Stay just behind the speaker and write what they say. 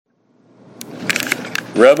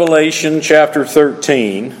Revelation chapter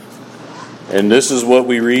 13, and this is what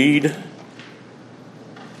we read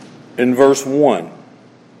in verse 1.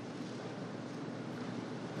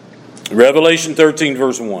 Revelation 13,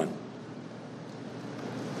 verse 1.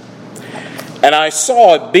 And I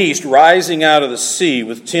saw a beast rising out of the sea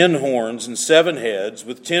with 10 horns and 7 heads,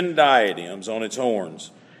 with 10 diadems on its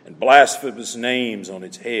horns, and blasphemous names on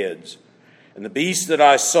its heads. And the beast that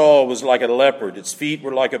I saw was like a leopard, its feet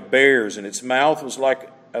were like a bear's, and its mouth was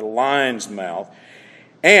like a lion's mouth.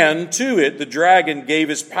 And to it the dragon gave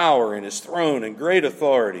his power and his throne and great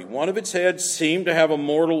authority. One of its heads seemed to have a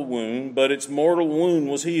mortal wound, but its mortal wound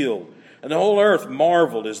was healed. And the whole earth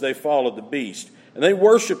marveled as they followed the beast. And they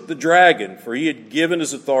worshipped the dragon, for he had given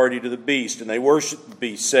his authority to the beast. And they worshipped the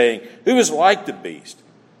beast, saying, Who is like the beast?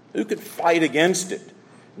 Who could fight against it?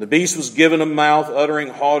 And the beast was given a mouth, uttering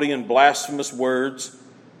haughty and blasphemous words.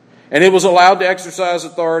 And it was allowed to exercise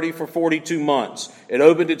authority for 42 months. It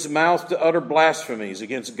opened its mouth to utter blasphemies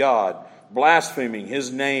against God, blaspheming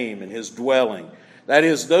his name and his dwelling. That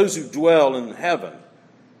is, those who dwell in heaven.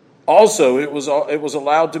 Also, it was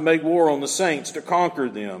allowed to make war on the saints, to conquer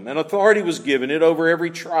them. And authority was given it over every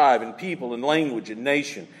tribe and people and language and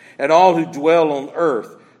nation, and all who dwell on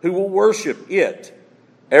earth, who will worship it.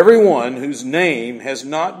 Everyone whose name has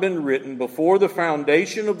not been written before the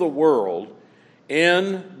foundation of the world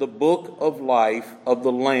in the book of life of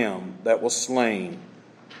the Lamb that was slain.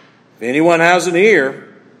 If anyone has an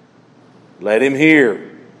ear, let him hear.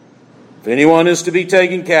 If anyone is to be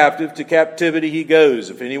taken captive, to captivity he goes.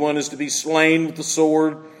 If anyone is to be slain with the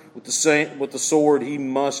sword, with the sword he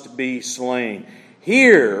must be slain.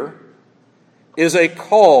 Here is a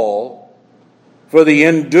call for the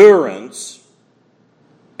endurance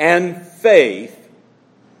and faith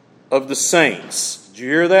of the saints. Did you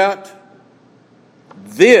hear that?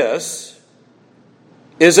 This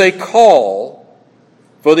is a call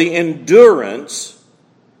for the endurance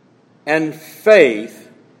and faith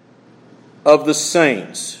of the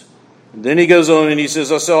saints. And then he goes on and he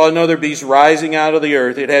says, I saw another beast rising out of the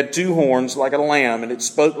earth. It had 2 horns like a lamb, and it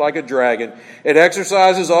spoke like a dragon. It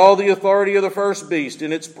exercises all the authority of the first beast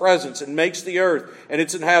in its presence, and makes the earth and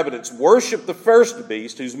its inhabitants worship the first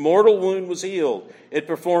beast, whose mortal wound was healed. It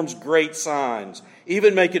performs great signs,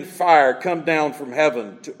 even making fire come down from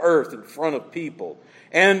heaven to earth in front of people.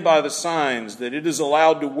 And by the signs that it is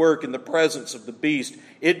allowed to work in the presence of the beast,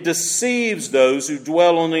 it deceives those who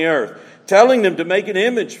dwell on the earth, telling them to make an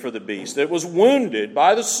image for the beast that was wounded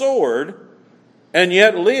by the sword and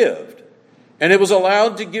yet lived. And it was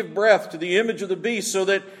allowed to give breath to the image of the beast, so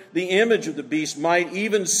that the image of the beast might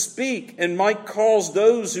even speak and might cause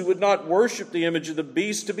those who would not worship the image of the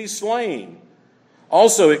beast to be slain.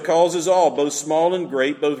 Also, it causes all, both small and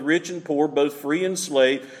great, both rich and poor, both free and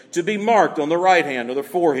slave, to be marked on the right hand or the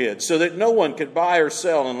forehead, so that no one can buy or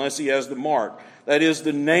sell unless he has the mark. That is,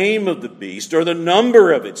 the name of the beast or the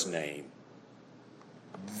number of its name.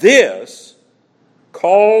 This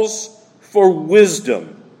calls for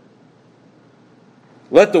wisdom.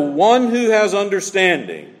 Let the one who has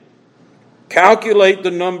understanding calculate the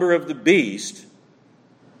number of the beast,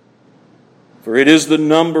 for it is the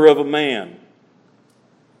number of a man.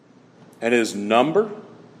 And his number,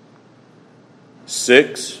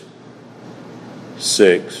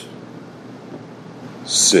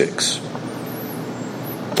 666.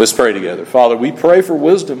 Let's pray together. Father, we pray for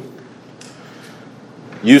wisdom.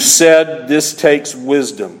 You said this takes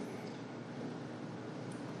wisdom.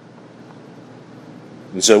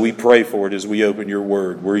 And so we pray for it as we open your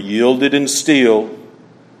word. We're yielded and still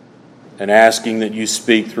and asking that you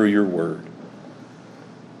speak through your word.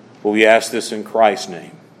 Well, we ask this in Christ's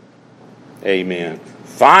name. Amen.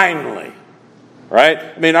 Finally. Right?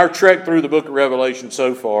 I mean, our trek through the book of Revelation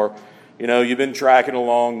so far, you know, you've been tracking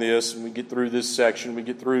along this, and we get through this section, we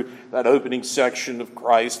get through that opening section of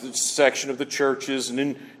Christ, the section of the churches,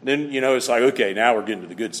 and then you know, it's like, okay, now we're getting to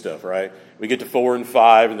the good stuff, right? We get to 4 and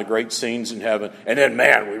 5 and the great scenes in heaven, and then,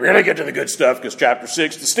 man, we really get to the good stuff, because chapter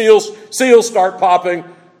 6, the seals start popping.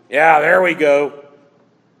 Yeah, there we go.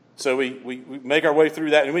 So we make our way through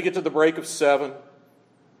that, and we get to the break of 7.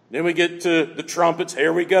 Then we get to the trumpets.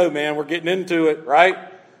 Here we go, man. We're getting into it, right?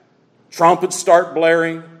 Trumpets start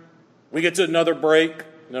blaring. We get to another break.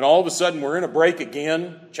 And then all of a sudden, we're in a break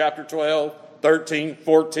again. Chapter 12, 13,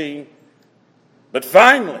 14. But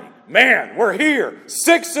finally, man, we're here.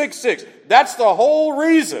 666. That's the whole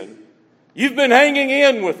reason you've been hanging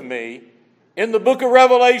in with me in the book of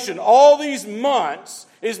Revelation all these months,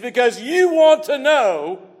 is because you want to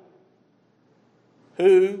know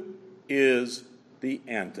who is the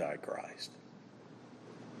Antichrist.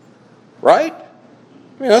 Right?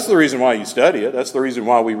 I mean, that's the reason why you study it. That's the reason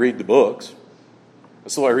why we read the books.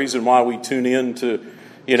 That's the reason why we tune in to,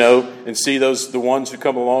 and see the ones who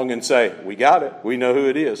come along and say, we got it. We know who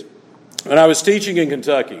it is. When I was teaching in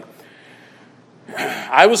Kentucky,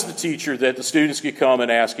 I was the teacher that the students could come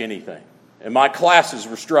and ask anything. And my classes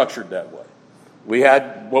were structured that way. We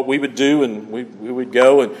had what we would do, and we would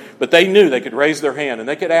go, but they knew they could raise their hand and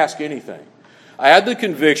they could ask anything. I had the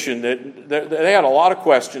conviction that they had a lot of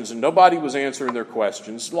questions and nobody was answering their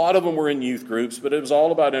questions. A lot of them were in youth groups, but it was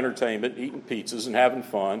all about entertainment, eating pizzas and having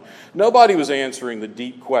fun. Nobody was answering the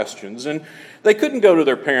deep questions, and they couldn't go to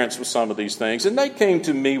their parents with some of these things. And they came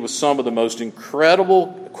to me with some of the most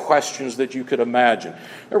incredible questions that you could imagine.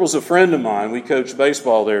 There was a friend of mine, we coached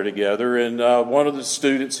baseball there together, and one of the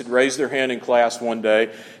students had raised their hand in class one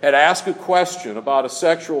day, had asked a question about a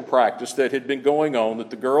sexual practice that had been going on, that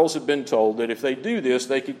the girls had been told that if they do this,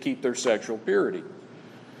 they could keep their sexual purity.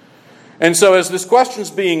 And so as this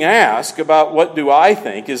question's being asked about what do I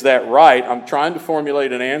think, is that right? I'm trying to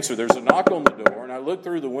formulate an answer. There's a knock on the door, and I look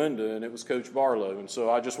through the window, and it was Coach Barlow. And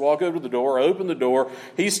so I just walk over to the door, open the door,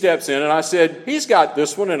 he steps in, and I said, he's got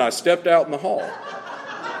this one, and I stepped out in the hall.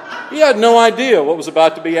 He had no idea what was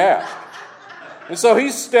about to be asked. And so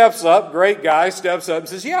he steps up, great guy, steps up and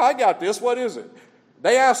says, yeah, I got this, what is it?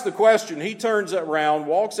 They ask the question, he turns around,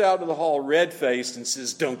 walks out to the hall red-faced, and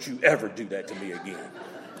says, don't you ever do that to me again.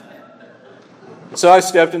 So I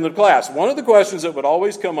stepped into the class. One of the questions that would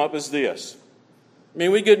always come up is this. I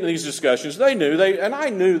mean, we get into these discussions. And I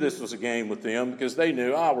knew this was a game with them because they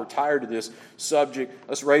knew, we're tired of this subject.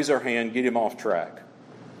 Let's raise our hand, get him off track.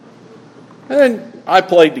 And then I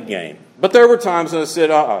played the game. But there were times when I said,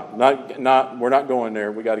 we're not going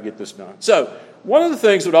there. We got to get this done. So one of the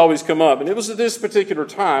things that would always come up, and it was at this particular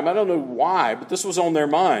time, I don't know why, but this was on their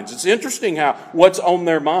minds. It's interesting what's on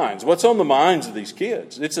their minds, what's on the minds of these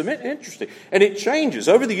kids. It's interesting. And it changes.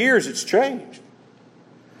 Over the years, it's changed.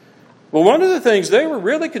 Well, one of the things they were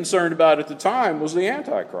really concerned about at the time was the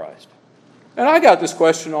Antichrist. And I got this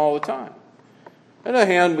question all the time. And a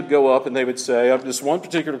hand would go up and they would say, this one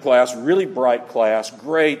particular class, really bright class,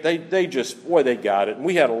 great, they got it. And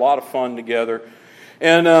we had a lot of fun together.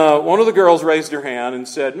 And one of the girls raised her hand and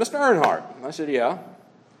said, Mr. Earnhardt. I said, yeah.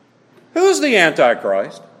 Who's the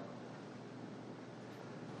Antichrist?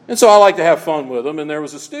 And so I like to have fun with them. And there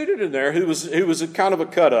was a student in there who was a kind of a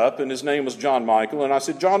cut-up, and his name was John Michael. And I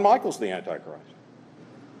said, John Michael's the Antichrist.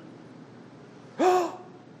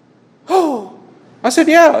 Oh! I said,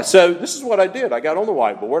 yeah. So this is what I did. I got on the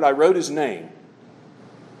whiteboard. I wrote his name.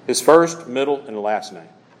 His first, middle, and last name.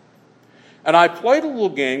 And I played a little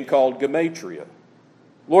game called Gematria.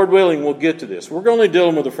 Lord willing, we'll get to this. We're only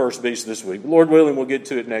dealing with the first beast this week. Lord willing, we'll get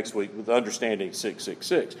to it next week with understanding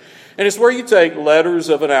 666. And it's where you take letters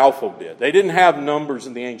of an alphabet. They didn't have numbers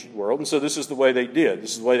in the ancient world, and so this is the way they did.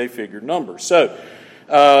 This is the way they figured numbers. So,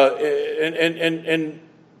 and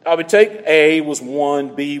I would take A was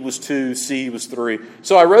 1, B was 2, C was 3.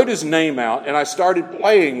 So I wrote his name out, and I started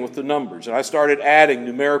playing with the numbers, and I started adding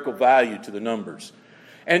numerical value to the numbers.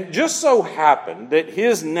 And just so happened that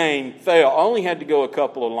his name fell. I only had to go a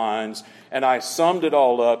couple of lines, and I summed it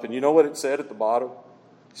all up. And you know what it said at the bottom?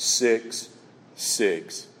 6,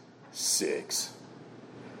 6, 6.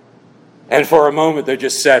 And for a moment, they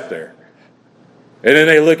just sat there. And then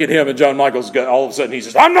they look at him, and John Michael's got, all of a sudden, he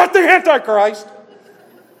says, I'm not the Antichrist.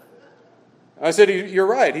 I said, you're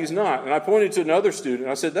right, he's not. And I pointed to another student,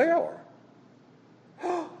 and I said, they are.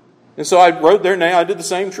 And so I wrote their name. I did the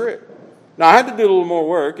same trick. Now, I had to do a little more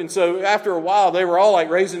work, and so after a while, they were all like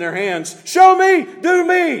raising their hands, show me, do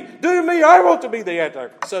me, I want to be the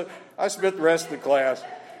Antichrist. So I spent the rest of the class.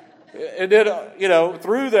 And then,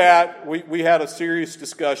 through that, we had a serious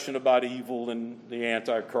discussion about evil and the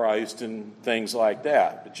Antichrist and things like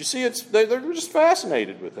that. But you see, they were just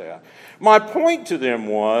fascinated with that. My point to them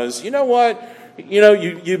was, you know what?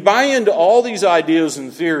 You buy into all these ideas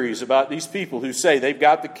and theories about these people who say they've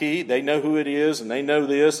got the key, they know who it is, and they know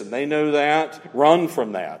this, and they know that. Run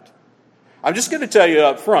from that. I'm just going to tell you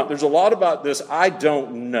up front, there's a lot about this I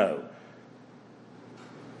don't know.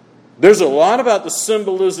 There's a lot about the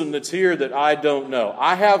symbolism that's here that I don't know.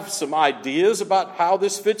 I have some ideas about how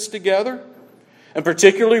this fits together, and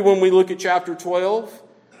particularly when we look at chapter 12,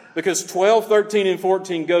 because 12, 13, and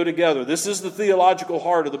 14 go together. This is the theological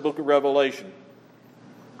heart of the book of Revelation.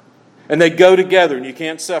 And they go together, and you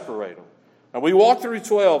can't separate them. Now, we walked through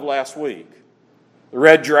 12 last week. The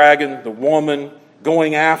red dragon, the woman,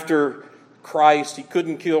 going after Christ. He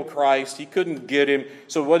couldn't kill Christ. He couldn't get him.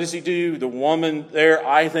 So what does he do? The woman there,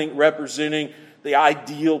 I think, representing the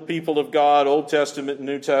ideal people of God, Old Testament and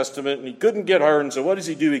New Testament. And he couldn't get her. And so what does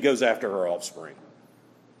he do? He goes after her offspring.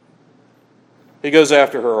 He goes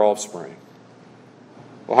after her offspring.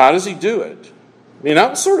 Well, how does he do it? I mean,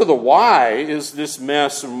 that was sort of the why is this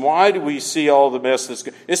mess, and why do we see all the mess that's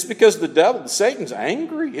going? It's because the devil, Satan's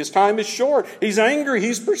angry. His time is short. He's angry.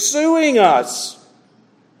 He's pursuing us.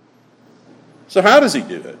 So how does he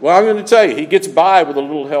do it? Well, I'm going to tell you, he gets by with a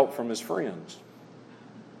little help from his friends.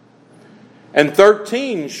 And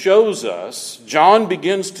 13 shows us, John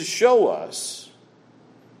begins to show us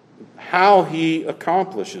how he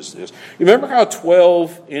accomplishes this. You remember how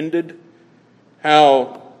 12 ended?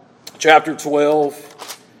 How chapter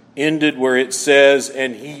 12 ended where it says,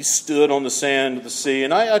 and he stood on the sand of the sea.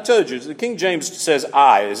 And I told you, the King James says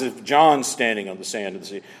I, as if John's standing on the sand of the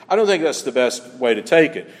sea. I don't think that's the best way to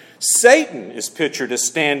take it. Satan is pictured as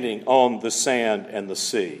standing on the sand and the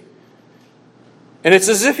sea. And it's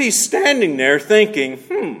as if he's standing there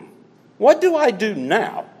thinking, what do I do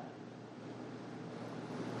now?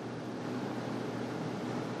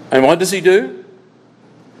 And what does he do?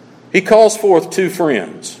 He calls forth two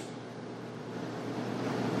friends.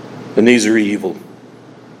 And these are evil.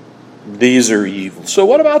 These are evil. So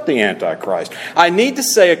what about the Antichrist? I need to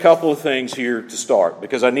say a couple of things here to start,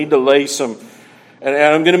 because I need to lay some, and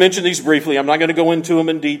I'm going to mention these briefly. I'm not going to go into them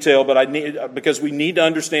in detail, but because we need to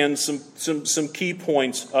understand some key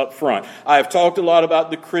points up front. I have talked a lot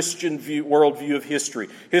about the Christian worldview of history.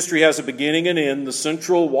 History has a beginning and end, the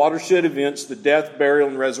central watershed events, the death, burial,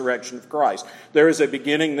 and resurrection of Christ. There is a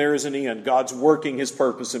beginning, there is an end. God's working his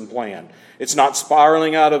purpose and plan. It's not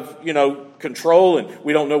spiraling out of, control, and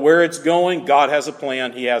we don't know where it's going. God has a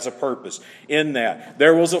plan. He has a purpose in that.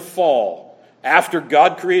 There was a fall. After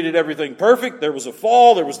God created everything perfect, there was a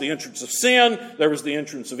fall, there was the entrance of sin, there was the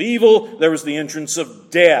entrance of evil, there was the entrance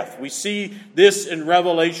of death. We see this in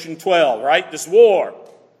Revelation 12, right? This war.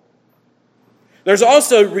 There's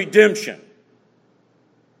also redemption.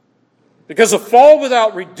 Because a fall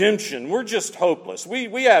without redemption, we're just hopeless.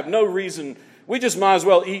 We have no reason, we just might as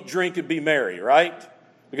well eat, drink, and be merry, right?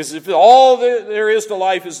 Because if all there is to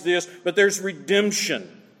life is this, but there's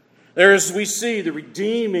redemption. We see the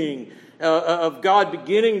redeeming of God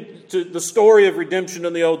beginning to the story of redemption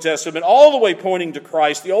in the Old Testament, all the way pointing to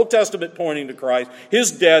Christ, the Old Testament pointing to Christ,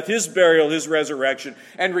 His death, His burial, His resurrection,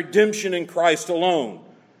 and redemption in Christ alone.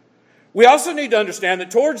 We also need to understand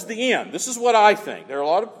that towards the end, this is what I think. There are a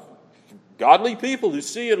lot of godly people who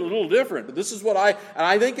see it a little different, but this is what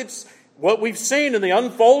I think it's what we've seen in the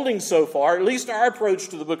unfolding so far, at least our approach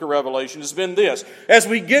to the book of Revelation has been this. As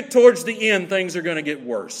we get towards the end, things are going to get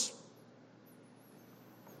worse.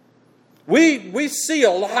 We see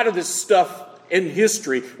a lot of this stuff in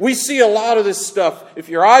history. We see a lot of this stuff. If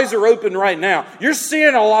your eyes are open right now, you're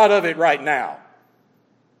seeing a lot of it right now.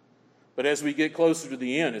 But as we get closer to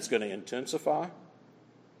the end, it's going to intensify.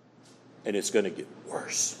 And it's going to get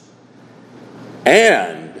worse.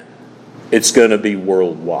 And it's going to be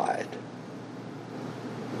worldwide.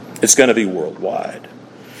 It's going to be worldwide.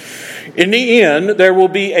 In the end, there will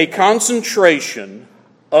be a concentration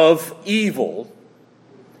of evil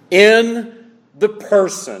in the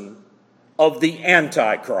person of the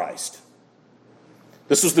Antichrist.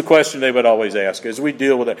 This was the question they would always ask as we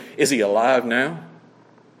deal with it. Is he alive now?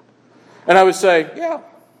 And I would say, yeah.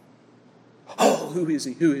 Oh, who is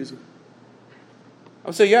he? Who is he? I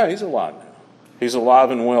would say, yeah, he's alive now. He's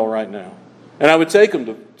alive and well right now. And I would take him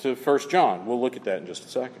to 1 John. We'll look at that in just a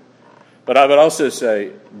second. But I would also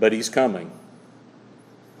say, but he's coming.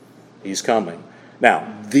 He's coming.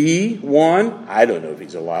 Now, the one, I don't know if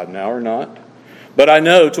he's alive now or not, but I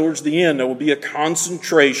know towards the end there will be a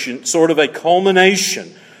concentration, sort of a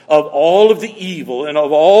culmination of all of the evil and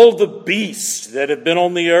of all the beasts that have been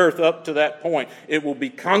on the earth up to that point. It will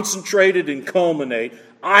be concentrated and culminate,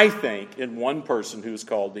 I think, in one person who's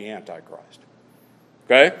called the Antichrist.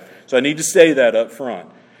 Okay? So I need to say that up front.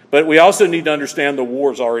 But we also need to understand the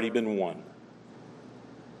war's already been won.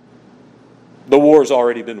 The war's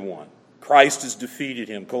already been won. Christ has defeated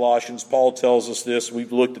him. Colossians, Paul tells us this.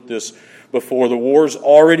 We've looked at this before. The war's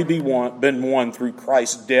already been won through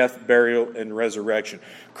Christ's death, burial, and resurrection.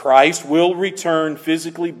 Christ will return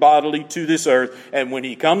physically, bodily to this earth, and when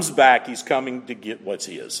he comes back, he's coming to get what's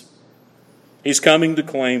his. He's coming to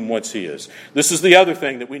claim what's his. This is the other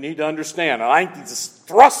thing that we need to understand. I think the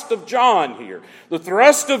thrust of John here, the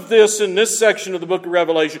thrust of this in this section of the book of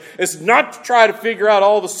Revelation is not to try to figure out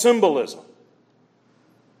all the symbolism.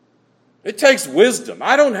 It takes wisdom.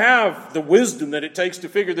 I don't have the wisdom that it takes to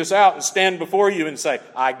figure this out and stand before you and say,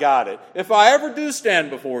 I got it. If I ever do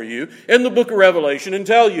stand before you in the book of Revelation and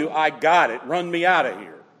tell you, I got it, run me out of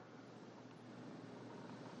here.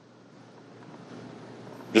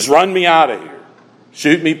 Just run me out of here.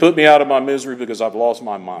 Shoot me, put me out of my misery because I've lost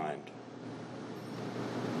my mind.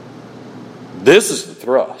 This is the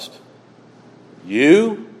thrust.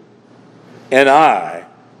 You and I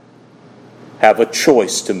have a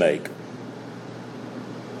choice to make.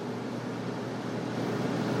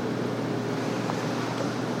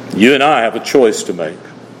 You and I have a choice to make.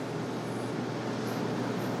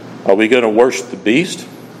 Are we going to worship the beast?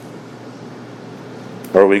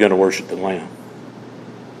 Or are we going to worship the Lamb?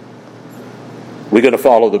 Are we going to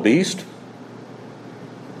follow the beast?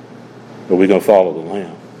 Or are we going to follow the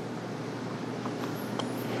Lamb?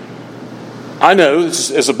 I know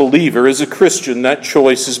as a believer, as a Christian, that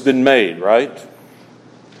choice has been made, right?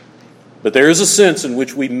 But there is a sense in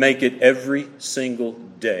which we make it every single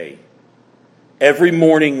day. Every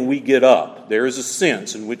morning we get up, there is a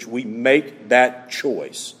sense in which we make that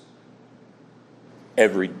choice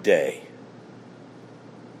every day.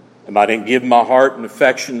 Am I going to give my heart and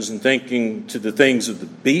affections and thinking to the things of the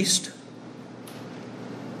beast?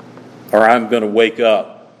 Or I'm going to wake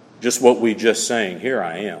up, just what we just sang, here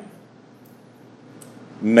I am.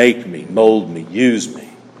 Make me, mold me, use me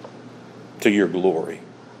to your glory.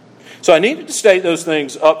 So I needed to state those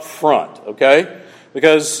things up front, okay?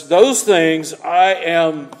 Because those things I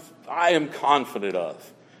am confident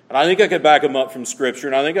of. And I think I could back them up from Scripture,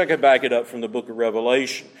 and I think I could back it up from the book of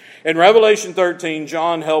Revelation. In Revelation 13,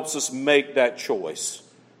 John helps us make that choice.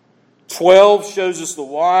 12 shows us the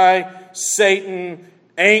why. Satan,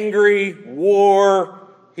 angry, war.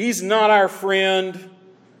 He's not our friend.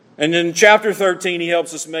 And in chapter 13, he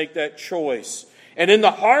helps us make that choice. And in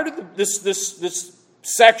the heart of this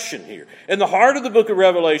section here, in the heart of the book of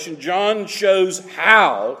Revelation, John shows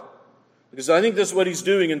how, because I think that's what he's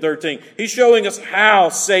doing in 13. He's showing us how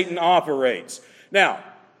Satan operates. Now,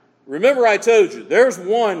 remember I told you, there's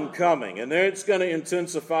one coming, and it's going to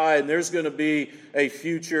intensify, and there's going to be a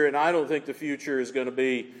future, and I don't think the future is going to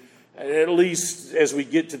be, at least as we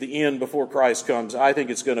get to the end before Christ comes, I think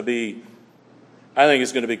it's going to be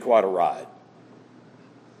quite a ride.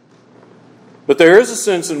 But there is a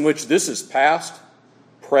sense in which this is past,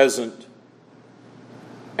 present,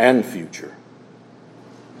 and future.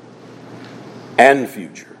 And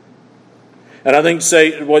future. And I think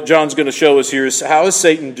what John's going to show us here is, how is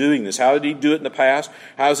Satan doing this? How did he do it in the past?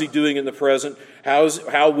 How is he doing it in the present?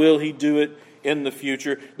 How will he do it in the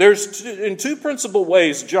future? In two principal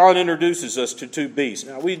ways, John introduces us to two beasts.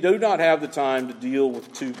 Now, we do not have the time to deal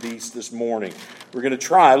with two beasts this morning. We're going to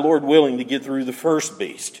try, Lord willing, to get through the first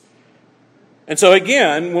beast. And so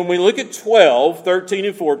again, when we look at 12, 13,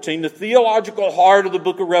 and 14, the theological heart of the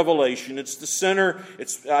book of Revelation, it's the center,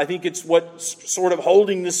 I think it's what's sort of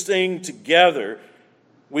holding this thing together.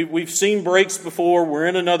 We've seen breaks before, we're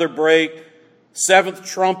in another break. Seventh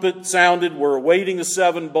trumpet sounded, we're awaiting the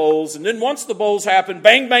seven bowls, and then once the bowls happen,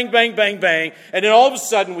 bang, bang, bang, bang, bang, and then all of a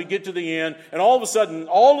sudden we get to the end, and all of a sudden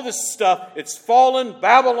all of this stuff, it's fallen,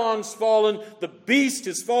 Babylon's fallen, the beast,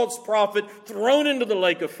 his false prophet, thrown into the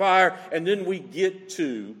lake of fire, and then we get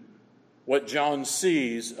to what John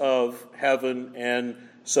sees of heaven and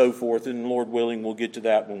so forth, and Lord willing, we'll get to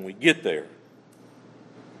that when we get there.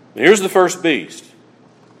 Here's the first beast.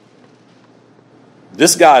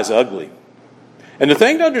 This guy's ugly. And the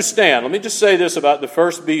thing to understand, let me just say this about the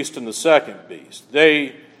first beast and the second beast.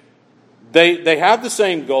 They have the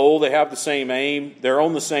same goal, they have the same aim, they're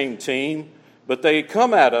on the same team, but they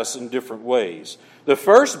come at us in different ways. The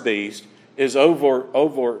first beast is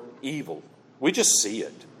over evil. We just see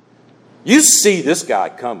it. You see this guy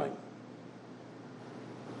coming.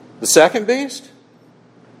 The second beast,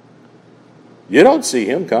 you don't see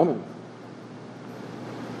him coming.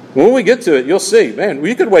 When we get to it, you'll see, man,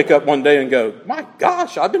 we could wake up one day and go, my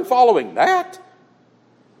gosh, I've been following that.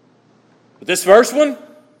 But this first one,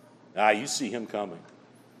 you see him coming.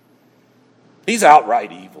 He's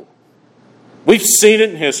outright evil. We've seen it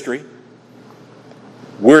in history.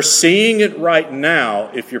 We're seeing it right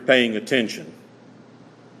now if you're paying attention.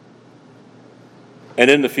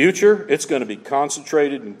 And in the future, it's going to be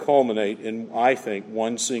concentrated and culminate in, I think,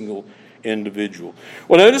 one single individual.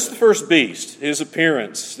 Well, notice the first beast, his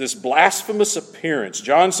appearance, this blasphemous appearance.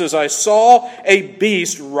 John says, I saw a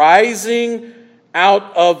beast rising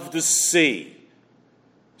out of the sea.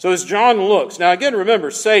 So as John looks, now again,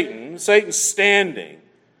 remember Satan's standing,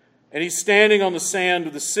 and he's standing on the sand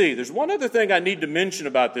of the sea. There's one other thing I need to mention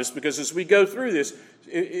about this, because as we go through this,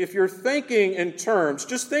 if you're thinking in terms,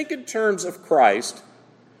 just think in terms of Christ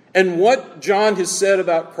and what John has said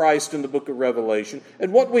about Christ in the book of Revelation,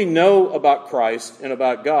 and what we know about Christ and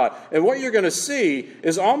about God. And what you're going to see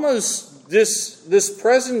is almost this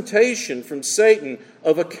presentation from Satan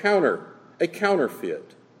of a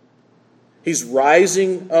counterfeit. He's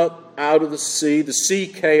rising up out of the sea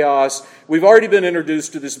chaos. We've already been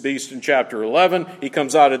introduced to this beast in chapter 11. He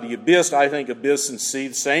comes out of the abyss. I think abyss and sea,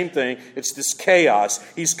 the same thing. It's this chaos.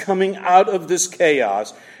 He's coming out of this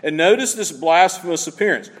chaos. And notice this blasphemous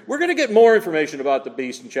appearance. We're going to get more information about the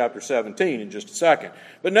beast in chapter 17 in just a second.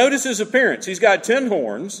 But notice his appearance. He's got 10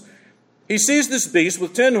 horns. He sees this beast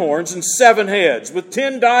with 10 horns and 7 heads, with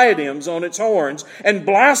 10 diadems on its horns and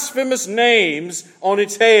blasphemous names on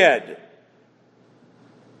its head.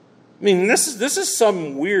 I mean, this is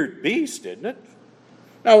some weird beast, isn't it?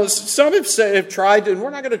 Now, some have tried to, and we're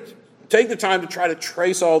not going to take the time to try to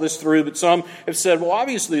trace all this through, but some have said, well,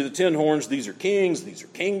 obviously the 10 horns, these are kings, these are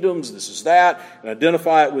kingdoms, this is that, and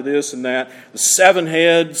identify it with this and that. The 7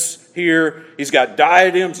 heads here, he's got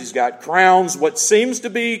diadems, he's got crowns. What seems to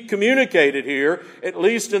be communicated here, at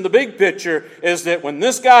least in the big picture, is that when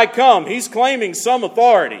this guy comes, he's claiming some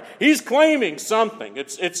authority. He's claiming something.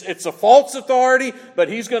 It's a false authority, but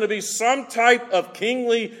he's going to be some type of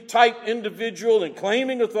kingly type individual and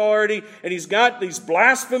claiming authority. And he's got these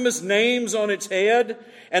blasphemous names on its head.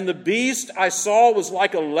 And the beast I saw was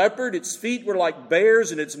like a leopard. Its feet were like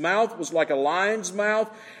bears, and its mouth was like a lion's mouth.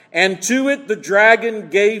 And to it the dragon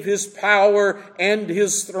gave his power and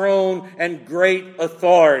his throne and great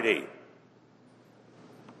authority.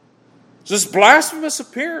 It's this blasphemous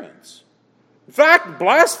appearance. In fact,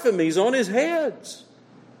 blasphemy's on his heads.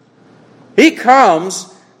 He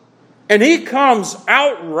comes, and he comes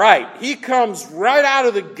outright. He comes right out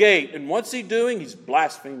of the gate. And what's he doing? He's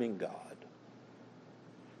blaspheming God.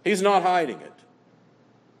 He's not hiding it.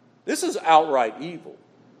 This is outright evil.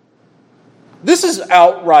 This is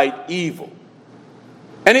outright evil.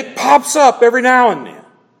 And it pops up every now and then.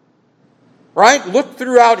 Right? Look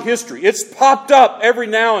throughout history. It's popped up every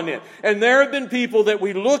now and then. And there have been people that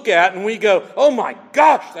we look at and we go, oh my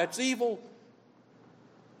gosh, that's evil.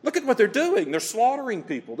 Look at what they're doing. They're slaughtering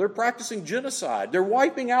people. They're practicing genocide. They're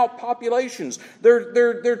wiping out populations.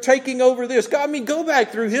 They're taking over this. God, I mean, go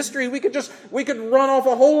back through history. We could run off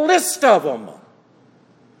a whole list of them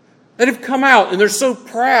that have come out, and they're so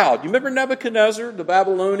proud. You remember Nebuchadnezzar, the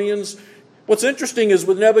Babylonians? What's interesting is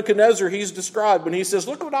with Nebuchadnezzar, he's described when he says,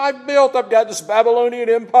 look what I've built. I've got this Babylonian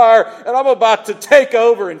empire, and I'm about to take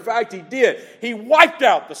over. In fact, he did. He wiped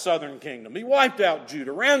out the southern kingdom. He wiped out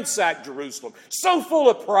Judah, ransacked Jerusalem. So full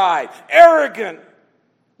of pride, arrogant.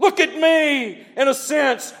 Look at me. In a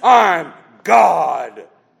sense, I'm God.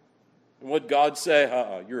 And what did God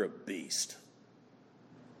say? You're a beast.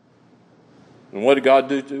 And what did God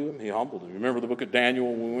do to him? He humbled him. Remember the book of Daniel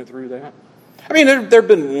when we went through that? I mean, there have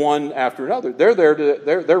been one after another.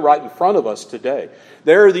 They're right in front of us today.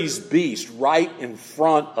 There are these beasts right in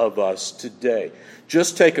front of us today.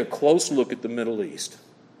 Just take a close look at the Middle East.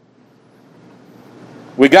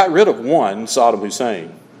 We got rid of one, Saddam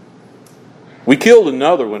Hussein. We killed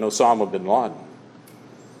another one, Osama bin Laden.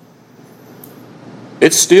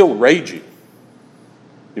 It's still raging.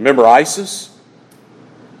 You remember ISIS?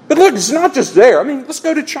 But look, it's not just there. I mean, let's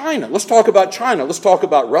go to China. Let's talk about China. Let's talk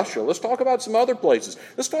about Russia. Let's talk about some other places.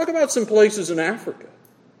 Let's talk about some places in Africa.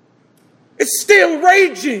 It's still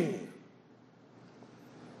raging.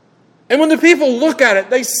 And when the people look at it,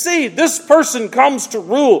 they see this person comes to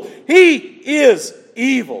rule. He is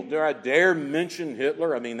evil. Do I dare mention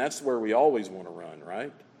Hitler? I mean, that's where we always want to run,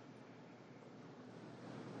 right?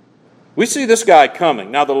 We see this guy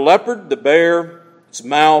coming. Now, the leopard, the bear, its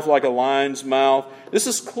mouth like a lion's mouth. This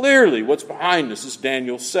is clearly what's behind this. This is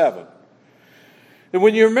Daniel 7. And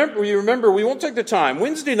when you remember, we won't take the time.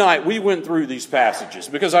 Wednesday night, we went through these passages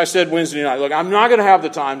because I said Wednesday night, look, I'm not going to have the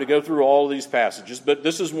time to go through all of these passages, but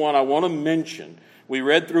this is one I want to mention. We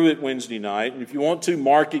read through it Wednesday night, and if you want to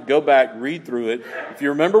mark it, go back, read through it. If you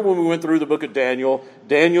remember when we went through the book of Daniel,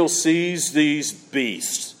 Daniel sees these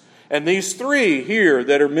beasts. And these 3 here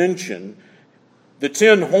that are mentioned, the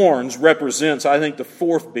 10 horns represents, I think, the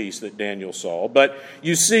 4th beast that Daniel saw. But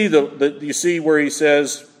you see you see where he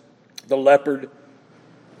says the leopard.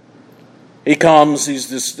 He comes.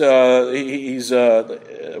 Was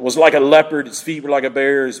like a leopard. His feet were like a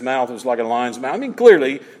bear. His mouth was like a lion's mouth. I mean,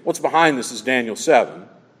 clearly, what's behind this is Daniel 7,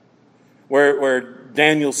 where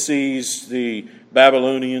Daniel sees the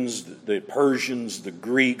Babylonians, the Persians, the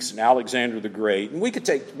Greeks, and Alexander the Great. And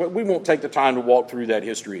we won't take the time to walk through that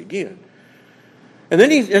history again. And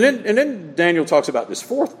then Daniel talks about this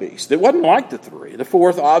 4th beast. It wasn't like the 3. The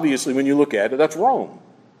 4th, obviously, when you look at it, that's Rome.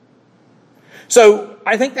 So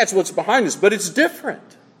I think that's what's behind this, but it's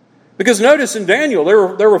different. Because notice in Daniel,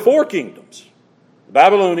 there were 4 kingdoms. The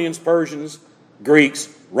Babylonians, Persians, Greeks,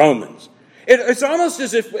 Romans. It's almost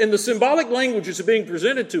as if in the symbolic language that's being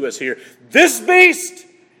presented to us here, this beast,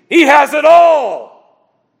 he has it all.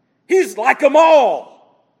 He's like them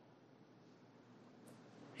all.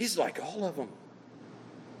 He's like all of them.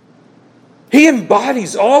 He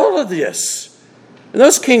embodies all of this. And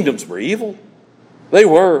those kingdoms were evil. They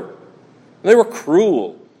were. They were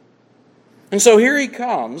cruel. And so here he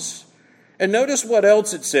comes. And notice what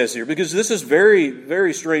else it says here, because this is very,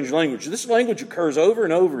 very strange language. This language occurs over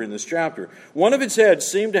and over in this chapter. One of its heads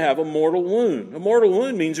seemed to have a mortal wound. A mortal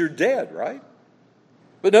wound means you're dead, right?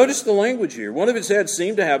 But notice the language here. One of its heads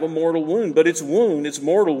seemed to have a mortal wound, but its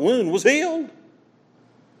mortal wound, was healed.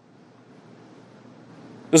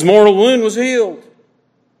 His mortal wound was healed.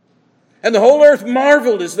 And the whole earth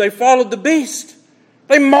marveled as they followed the beast.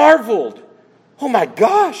 They marveled. Oh my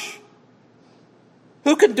gosh!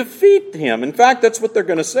 Who can defeat him? In fact, that's what they're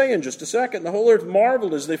going to say in just a second. The whole earth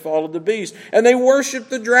marveled as they followed the beast. And they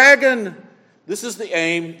worshiped the dragon. This is the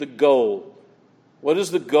aim, the goal. What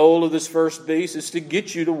is the goal of this first beast? It's to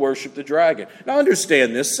get you to worship the dragon. Now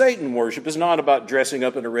understand this. Satan worship is not about dressing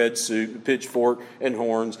up in a red suit, a pitchfork and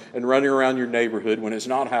horns, and running around your neighborhood when it's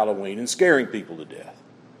not Halloween and scaring people to death.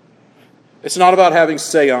 It's not about having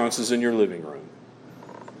seances in your living room.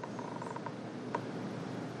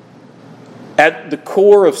 At the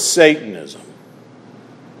core of Satanism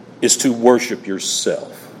is to worship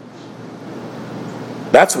yourself.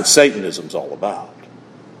 That's what Satanism's all about.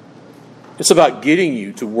 It's about getting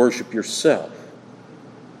you to worship yourself.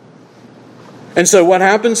 And so what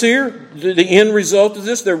happens here? The end result of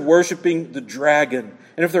this, they're worshiping the dragon.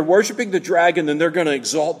 And if they're worshiping the dragon, then they're going to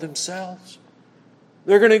exalt themselves.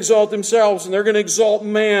 They're going to exalt themselves, and they're going to exalt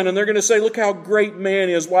man, and they're going to say, look how great man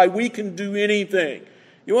is, why we can do anything.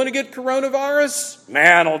 You want to get coronavirus?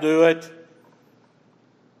 Man will do it.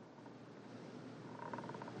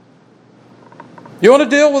 You want to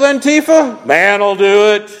deal with Antifa? Man will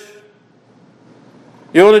do it.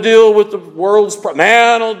 You want to deal with the world's problems?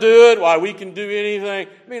 Man will do it. Why, we can do anything.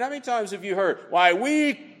 I mean, how many times have you heard, why,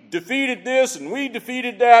 we defeated this and we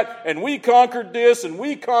defeated that and we conquered this and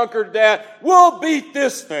we conquered that. We'll beat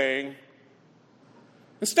this thing.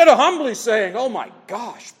 Instead of humbly saying, oh my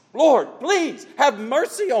gosh, Lord, please have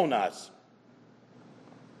mercy on us.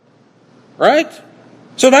 Right?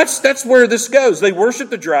 So that's where this goes. They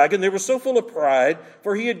worshiped the dragon. They were so full of pride,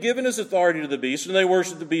 for he had given his authority to the beast, and they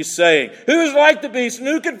worshiped the beast, saying, who is like the beast, and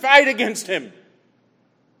who can fight against him?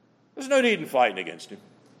 There's no need in fighting against him.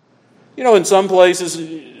 You know, in some places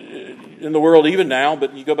in the world, even now,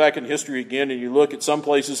 but you go back in history again, and you look at some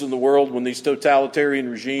places in the world when these totalitarian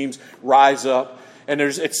regimes rise up, and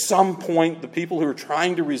there's at some point, the people who are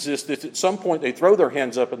trying to resist this, at some point they throw their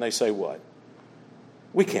hands up and they say what?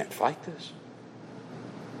 We can't fight this.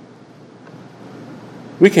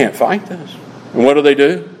 We can't fight this. And what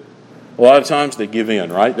do? A lot of times they give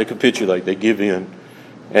in, right? They capitulate, they give in.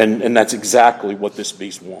 And that's exactly what this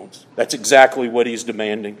beast wants. That's exactly what he's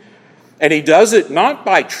demanding. And he does it not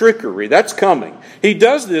by trickery, that's coming. He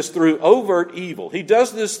does this through overt evil. He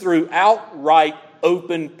does this through outright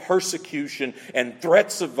open persecution and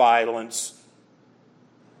threats of violence.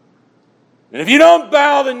 And if you don't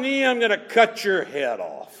bow the knee, I'm going to cut your head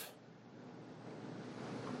off.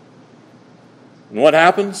 And what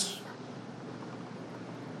happens?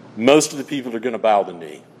 Most of the people are going to bow the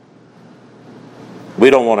knee. We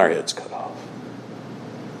don't want our heads cut off.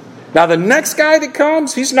 Now the next guy that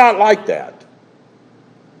comes, he's not like that.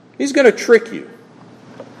 He's going to trick you.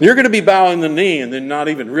 You're going to be bowing the knee and then not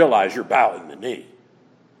even realize you're bowing the knee.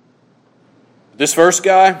 This first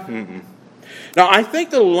guy, Now I think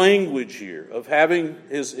the language here of having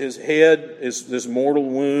his head, this mortal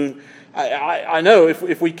wound, I know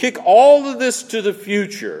if we kick all of this to the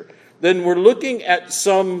future, then we're looking at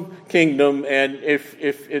some kingdom, and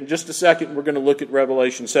if in just a second we're going to look at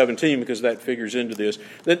Revelation 17 because that figures into this,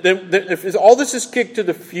 then if all this is kicked to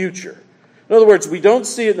the future, in other words, we don't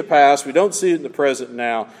see it in the past, we don't see it in the present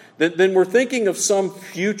now, then we're thinking of some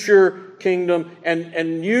future kingdom,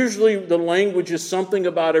 and usually the language is something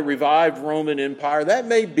about a revived Roman Empire. That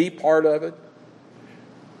may be part of it.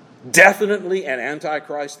 Definitely an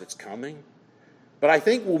Antichrist that's coming. But I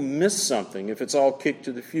think we'll miss something if it's all kicked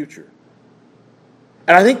to the future.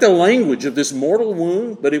 And I think the language of this mortal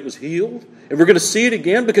wound, but it was healed. And we're going to see it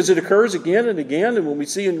again because it occurs again and again. And when we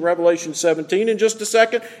see in Revelation 17 in just a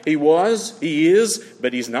second, he is,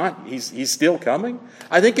 but he's not. He's still coming.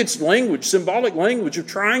 I think it's language, symbolic language of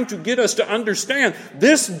trying to get us to understand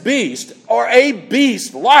this beast, or a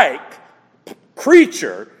beast-like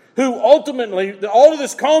creature, who ultimately, all of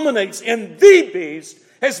this culminates in the beast,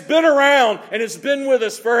 has been around and has been with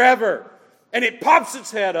us forever. And it pops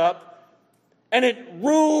its head up, and it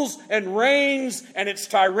rules and reigns, and it's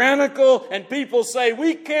tyrannical, and people say,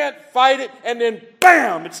 we can't fight it, and then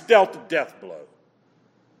bam, it's dealt a death blow.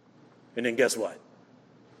 And then guess what?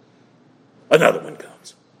 Another one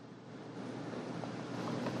comes.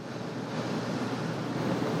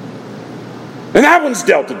 And that one's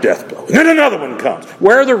dealt a death blow. And then another one comes.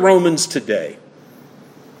 Where are the Romans today?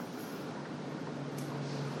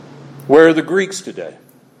 Where are the Greeks today?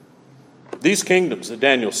 These kingdoms that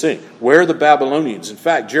Daniel's seeing. Where are the Babylonians? In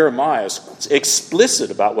fact, Jeremiah is explicit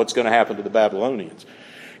about what's going to happen to the Babylonians.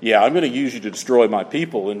 Yeah, I'm going to use you to destroy my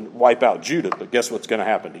people and wipe out Judah, but guess what's going to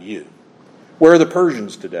happen to you? Where are the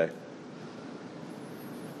Persians today?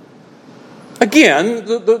 Again,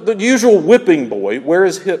 the usual whipping boy. Where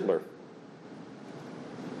is Hitler?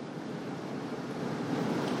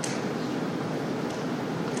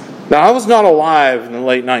 Now, I was not alive in the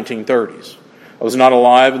late 1930s. I was not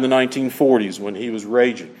alive in the 1940s when he was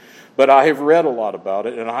raging. But I have read a lot about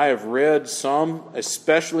it, and I have read some,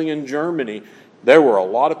 especially in Germany. There were a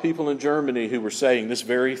lot of people in Germany who were saying this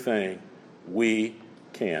very thing. We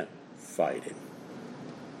can't fight him.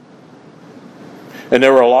 And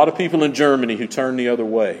there were a lot of people in Germany who turned the other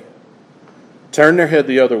way. Turned their head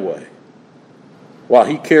the other way. While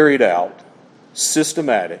he carried out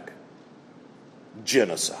systematic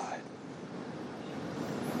genocide.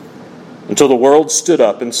 Until the world stood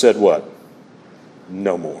up and said what?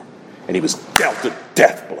 No more. And he was dealt a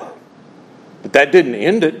death blow. But that didn't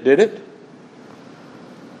end it, did it?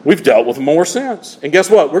 We've dealt with more since. And guess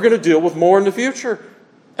what? We're going to deal with more in the future.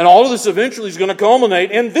 And all of this eventually is going to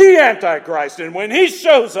culminate in the Antichrist. And when he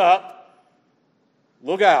shows up,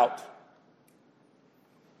 look out.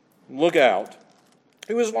 Look out.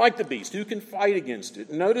 Who is like the beast? Who can fight against it?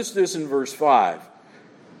 Notice this in verse 5.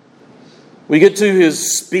 We get to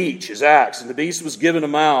his speech, his acts, and the beast was given a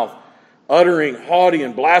mouth, uttering haughty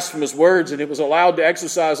and blasphemous words, and it was allowed to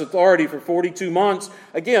exercise authority for 42 months.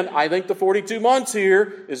 Again, I think the 42 months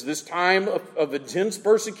here is this time of intense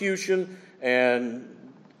persecution and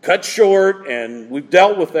cut short, and we've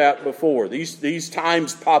dealt with that before. These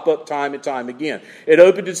times pop up time and time again. It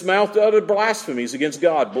opened its mouth to utter blasphemies against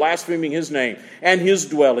God, blaspheming his name and his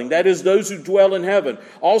dwelling, that is, those who dwell in heaven.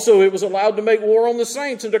 Also, it was allowed to make war on the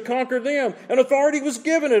saints and to conquer them, and authority was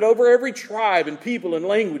given it over every tribe and people and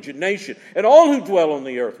language and nation, and all who dwell on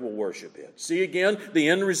the earth will worship it. See again, the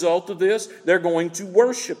end result of this? They're going to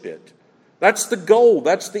worship it. That's the goal.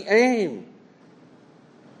 That's the aim.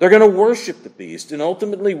 They're going to worship the beast, and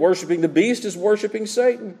ultimately worshiping the beast is worshiping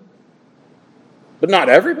Satan. But not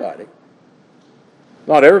everybody.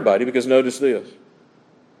 Not everybody, because notice this.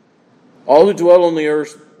 All who dwell on the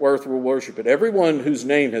earth will worship it. Everyone whose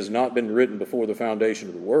name has not been written before the foundation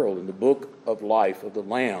of the world in the book of life of the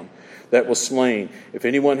Lamb that was slain. If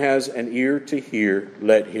anyone has an ear to hear,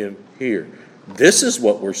 let him hear. This is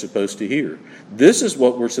what we're supposed to hear. This is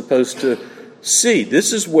what we're supposed to see.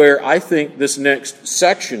 This is where I think this next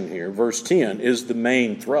section here, verse 10, is the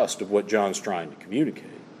main thrust of what John's trying to communicate.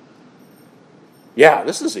 Yeah,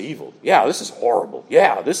 this is evil. Yeah, this is horrible.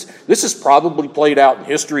 Yeah, this is probably played out in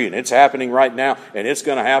history, and it's happening right now, and it's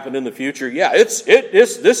going to happen in the future. Yeah, this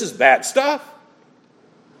is bad stuff.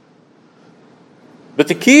 But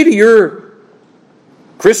the key to your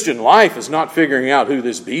Christian life is not figuring out who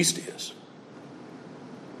this beast is.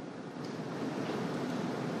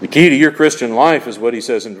 The key to your Christian life is what he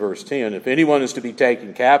says in verse 10. If anyone is to be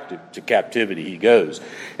taken captive, to captivity he goes.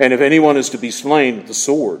 And if anyone is to be slain with the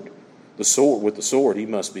sword he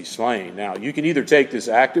must be slain. Now, you can either take this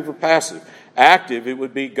active or passive. Active, it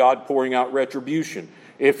would be God pouring out retribution.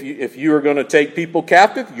 If you are going to take people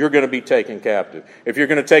captive, you're going to be taken captive. If you're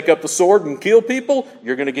going to take up the sword and kill people,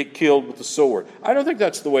 you're going to get killed with the sword. I don't think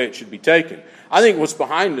that's the way it should be taken. I think what's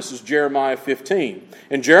behind this is Jeremiah 15.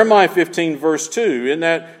 In Jeremiah 15, verse 2, in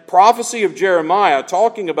that prophecy of Jeremiah,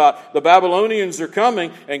 talking about the Babylonians are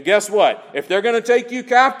coming, and guess what? If they're going to take you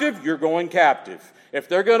captive, you're going captive. If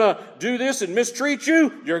they're going to do this and mistreat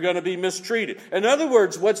you, you're going to be mistreated. In other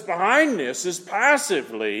words, what's behind this is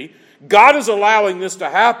passively, God is allowing this to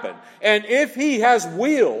happen. And if he has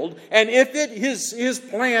willed, and if it is his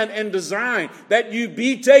plan and design that you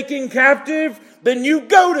be taken captive, then you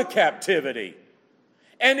go to captivity.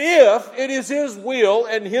 And if it is his will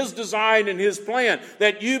and his design and his plan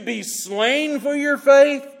that you be slain for your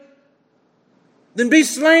faith, then be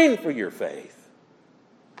slain for your faith.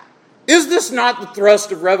 Is this not the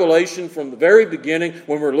thrust of Revelation from the very beginning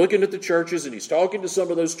when we're looking at the churches and he's talking to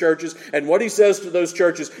some of those churches, and what he says to those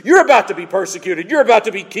churches, you're about to be persecuted, you're about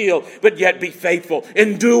to be killed, but yet be faithful.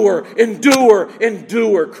 Endure, endure,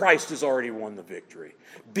 endure. Christ has already won the victory.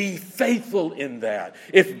 Be faithful in that.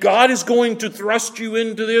 If God is going to thrust you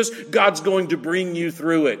into this, God's going to bring you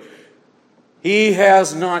through it. He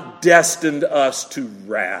has not destined us to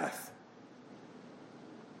wrath.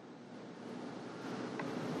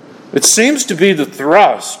 It seems to be the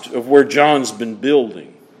thrust of where John's been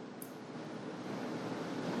building.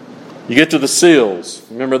 You get to the seals.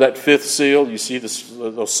 Remember that fifth seal? You see the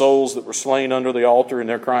souls that were slain under the altar, and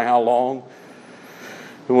they're crying, how long?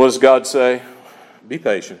 And what does God say? Be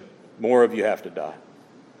patient. More of you have to die.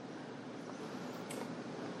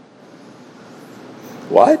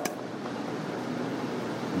 What?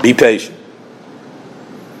 Be patient.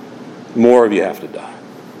 More of you have to die.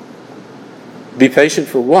 Be patient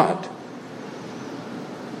for what?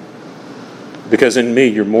 Because in me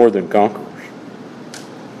you're more than conquerors.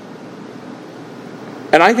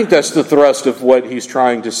 And I think that's the thrust of what he's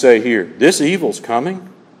trying to say here. This evil's coming.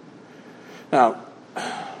 Now,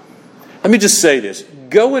 let me just say this.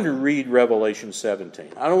 Go and read Revelation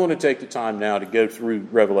 17. I don't want to take the time now to go through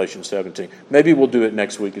Revelation 17. Maybe we'll do it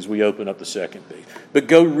next week as we open up the second beast. But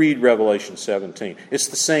go read Revelation 17. It's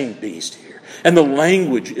the same beast here. And the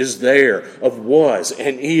language is there of was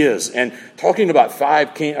and is, and talking about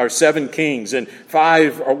 7 kings, and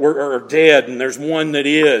 5 are dead, and there's one that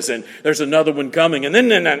is, and there's another one coming. And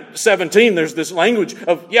then in 17, there's this language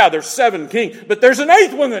of, there's 7 kings, but there's an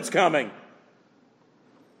 8th one that's coming.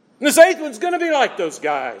 And this 8th one's going to be like those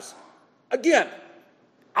guys. Again,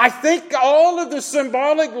 I think all of the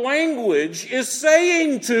symbolic language is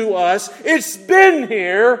saying to us, it's been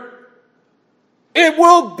here. It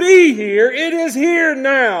will be here. It is here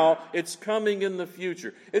now. It's coming in the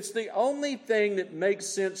future. It's the only thing that makes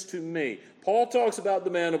sense to me. Paul talks about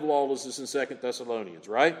the man of lawlessness in 2 Thessalonians,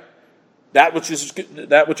 right? That which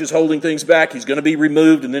is holding things back, he's going to be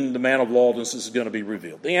removed, and then the man of lawlessness is going to be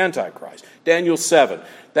revealed. The Antichrist. Daniel 7,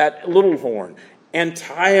 that little horn.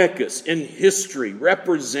 Antiochus in history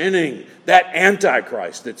representing that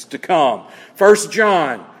Antichrist that's to come. 1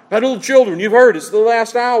 John. My little children, you've heard it's the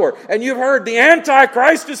last hour, and you've heard the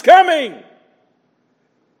Antichrist is coming.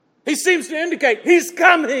 He seems to indicate he's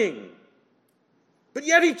coming. But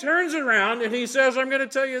yet he turns around and he says, I'm going to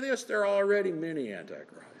tell you this, there are already many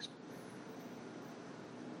Antichrists.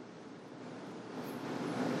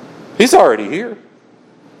 He's already here.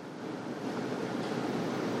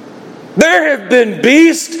 There have been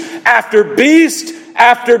beast after beast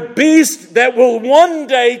after beast that will one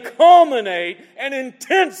day culminate and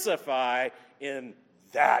intensify in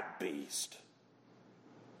that beast.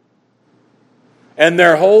 And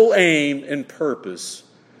their whole aim and purpose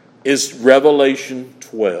is Revelation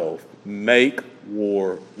 12. Make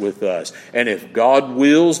war with us. And if God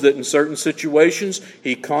wills that in certain situations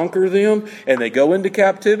He conquer them and they go into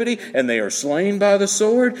captivity and they are slain by the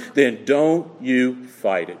sword, then don't you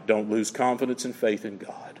fight it. Don't lose confidence and faith in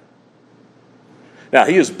God. Now,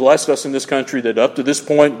 He has blessed us in this country that up to this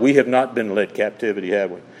point we have not been led captivity, have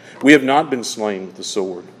we? We have not been slain with the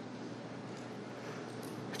sword.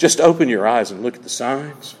 Just open your eyes and look at the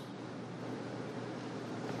signs.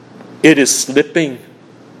 It is slipping.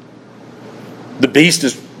 The beast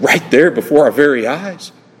is right there before our very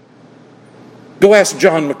eyes. Go ask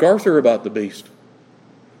John MacArthur about the beast.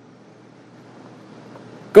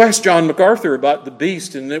 Go ask John MacArthur about the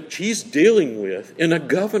beast in which he's dealing with in a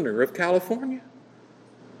governor of California,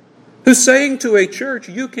 who's saying to a church,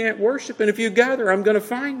 you can't worship, and if you gather, I'm going to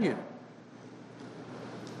fine you.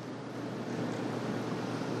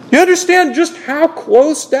 You understand just how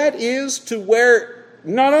close that is to where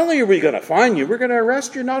not only are we going to fine you, we're going to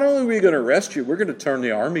arrest you. Not only are we going to arrest you, we're going to turn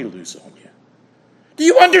the army loose on you. Do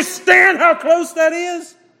you understand how close that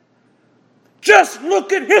is? Just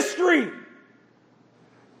look at history.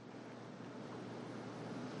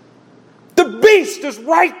 The beast is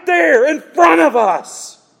right there in front of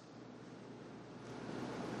us.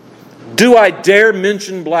 Do I dare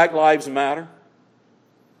mention Black Lives Matter?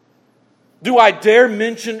 Do I dare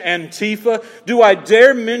mention Antifa? Do I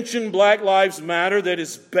dare mention Black Lives Matter that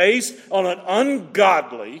is based on an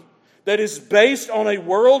ungodly, that is based on a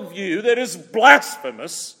worldview that is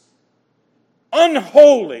blasphemous,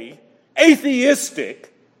 unholy,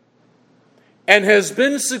 atheistic, and has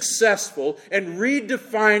been successful in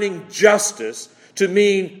redefining justice to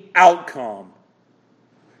mean outcome?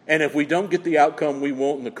 And if we don't get the outcome we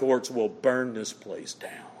want in the courts, we'll burn this place down.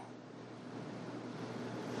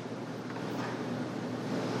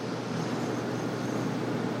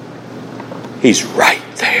 He's right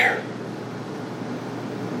there.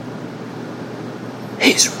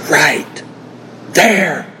 He's right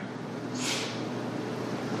there.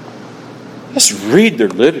 Just read their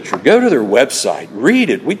literature. Go to their website.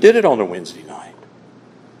 Read it. We did it on a Wednesday night.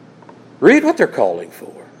 Read what they're calling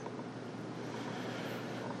for.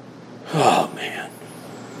 Oh, man.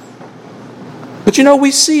 But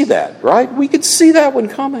we see that, right? We could see that one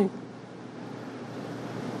coming.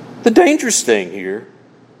 The dangerous thing here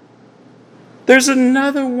There's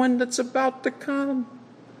another one that's about to come.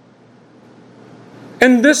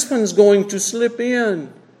 And this one's going to slip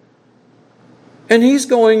in. And he's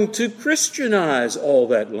going to Christianize all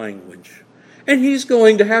that language. And he's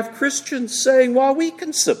going to have Christians saying, well, we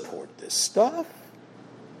can support this stuff.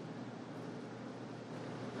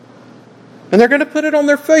 And they're going to put it on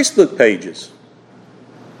their Facebook pages.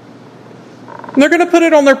 And they're going to put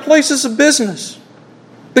it on their places of business.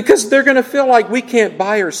 Because they're going to feel like we can't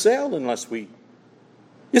buy or sell unless we...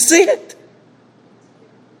 You see it?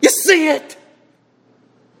 You see it?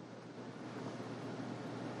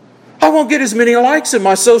 I won't get as many likes in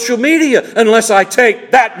my social media unless I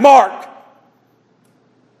take that mark.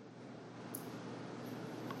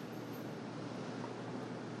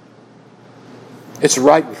 It's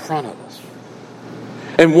right in front of us.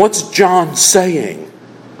 And what's John saying?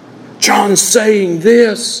 John's saying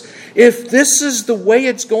this. If this is the way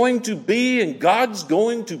it's going to be and God's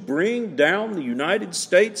going to bring down the United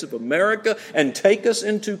States of America and take us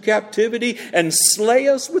into captivity and slay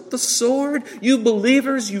us with the sword, you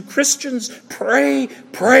believers, you Christians, pray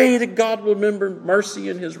that God will remember mercy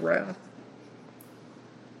in His wrath.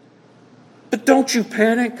 But don't you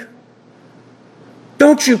panic.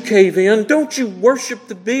 Don't you cave in. Don't you worship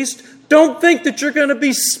the beast. Don't think that you're going to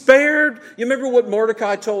be spared. You remember what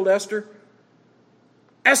Mordecai told Esther?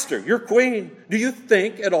 Esther, you're queen. Do you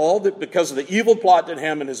think at all that because of the evil plot that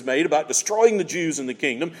Haman has made about destroying the Jews in the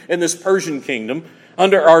kingdom, in this Persian kingdom,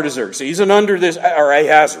 under Artaxerxes and under this, or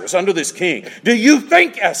Ahasuerus, under this king, do you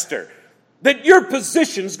think, Esther, that your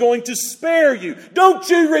position's going to spare you? Don't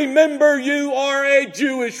you remember you are a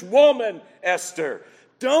Jewish woman, Esther?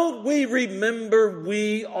 Don't we remember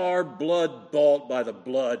we are blood bought by the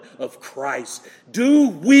blood of Christ? Do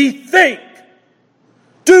we think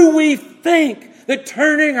that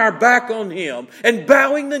turning our back on Him and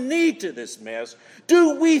bowing the knee to this mess,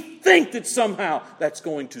 do we think that somehow that's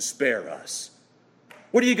going to spare us?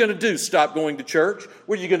 What are you going to do? Stop going to church?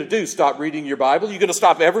 What are you going to do? Stop reading your Bible? Are you going to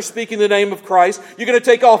stop ever speaking the name of Christ? You're going to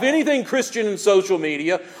take off anything Christian in social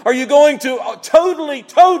media? Are you going to totally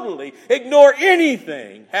ignore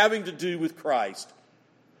anything having to do with Christ?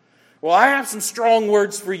 Well, I have some strong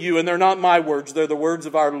words for you, and they're not my words. They're the words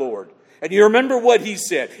of our Lord. And you remember what He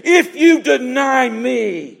said. If you deny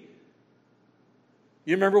me.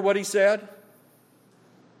 You remember what He said?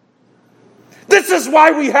 This is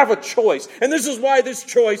why we have a choice. And this is why this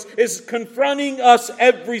choice is confronting us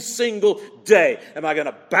every single day. Am I going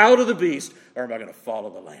to bow to the beast or am I going to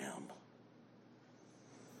follow the Lamb?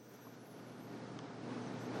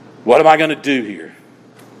 What am I going to do here?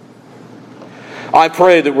 I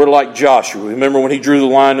pray that we're like Joshua. Remember when he drew the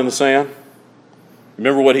line in the sand?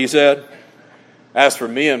 Remember what he said? As for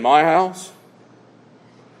me and my house,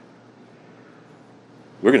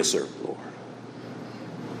 we're going to serve the Lord.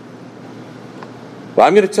 But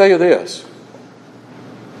I'm going to tell you this.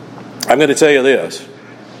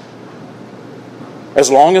 As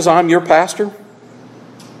long as I'm your pastor,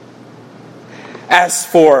 as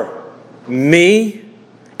for me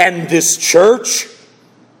and this church,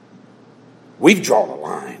 we've drawn a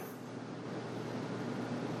line.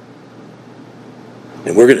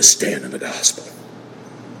 And we're going to stand in the gospel.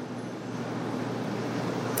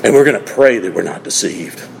 And we're going to pray that we're not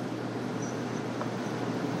deceived.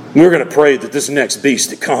 We're going to pray that this next beast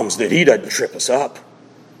that comes, that he doesn't trip us up.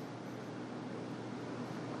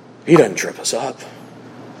 He doesn't trip us up.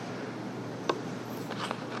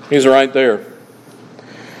 He's right there.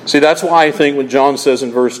 See, that's why I think when John says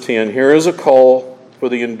in verse 10, here is a call for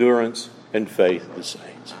the endurance and faith of the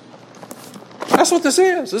saints. That's what this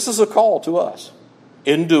is. This is a call to us.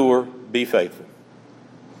 Endure, be faithful.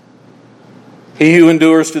 He who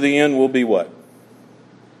endures to the end will be what?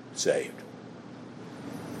 Saved.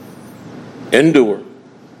 Endure,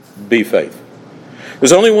 be faithful.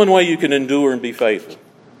 There's only one way you can endure and be faithful.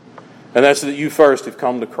 And that's that you first have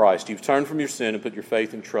come to Christ. You've turned from your sin and put your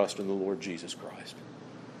faith and trust in the Lord Jesus Christ.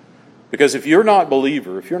 Because if you're not a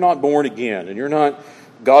believer, if you're not born again, and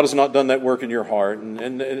God has not done that work in your heart,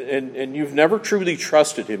 and you've never truly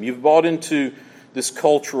trusted Him, you've bought into this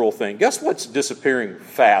cultural thing. Guess what's disappearing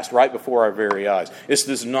fast right before our very eyes? It's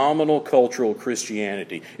this nominal cultural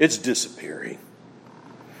Christianity. It's disappearing.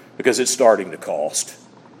 Because it's starting to cost.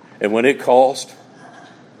 And when it costs,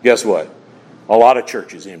 guess what? A lot of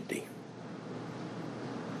church is empty.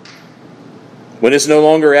 When it's no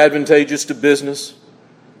longer advantageous to business,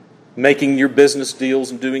 making your business deals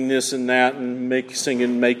and doing this and that and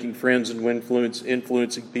making friends and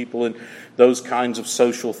influencing people and those kinds of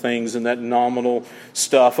social things and that nominal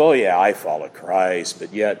stuff. Oh yeah, I follow Christ,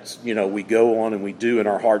 but yet, we go on and we do, and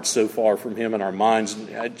our heart's so far from Him and our minds.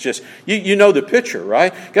 You know the picture,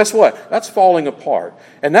 right? Guess what? That's falling apart.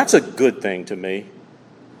 And that's a good thing to me,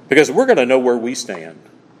 because we're going to know where we stand.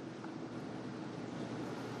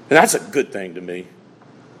 And that's a good thing to me.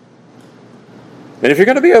 And if you're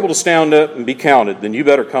going to be able to stand up and be counted, then you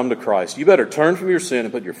better come to Christ. You better turn from your sin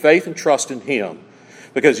and put your faith and trust in Him,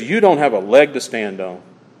 because you don't have a leg to stand on.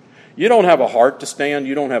 You don't have a heart to stand.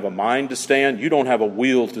 You don't have a mind to stand. You don't have a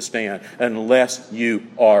will to stand unless you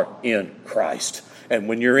are in Christ. And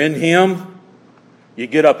when you're in Him, you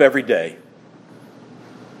get up every day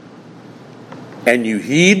and you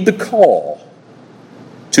heed the call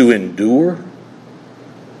to endure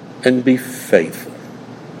and be faithful.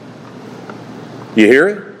 You hear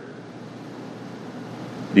it?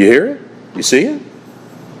 Do you hear it? You see it?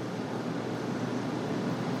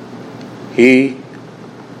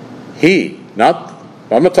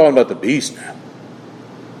 I'm not talking about the beast now.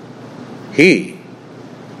 He,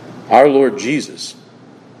 our Lord Jesus,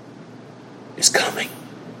 is coming.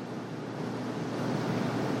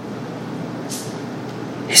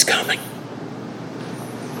 He's coming.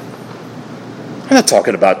 I'm not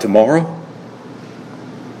talking about tomorrow.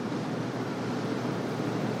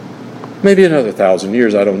 Maybe another 1,000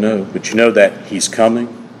 years, I don't know. But you know that He's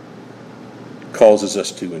coming causes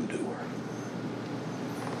us to endure.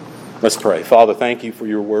 Let's pray. Father, thank You for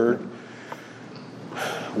Your word.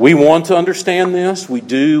 We want to understand this. We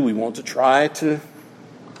do. We want to try to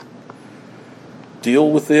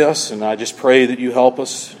deal with this. And I just pray that You help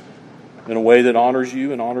us in a way that honors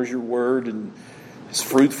You and honors Your word and is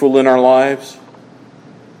fruitful in our lives.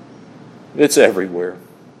 It's everywhere.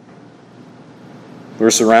 We're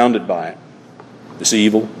surrounded by it. It's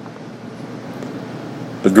evil.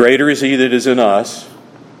 But greater is He that is in us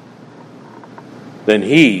than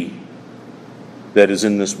he that is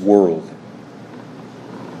in this world.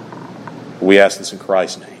 We ask this in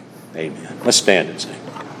Christ's name. Amen. Let's stand and sing.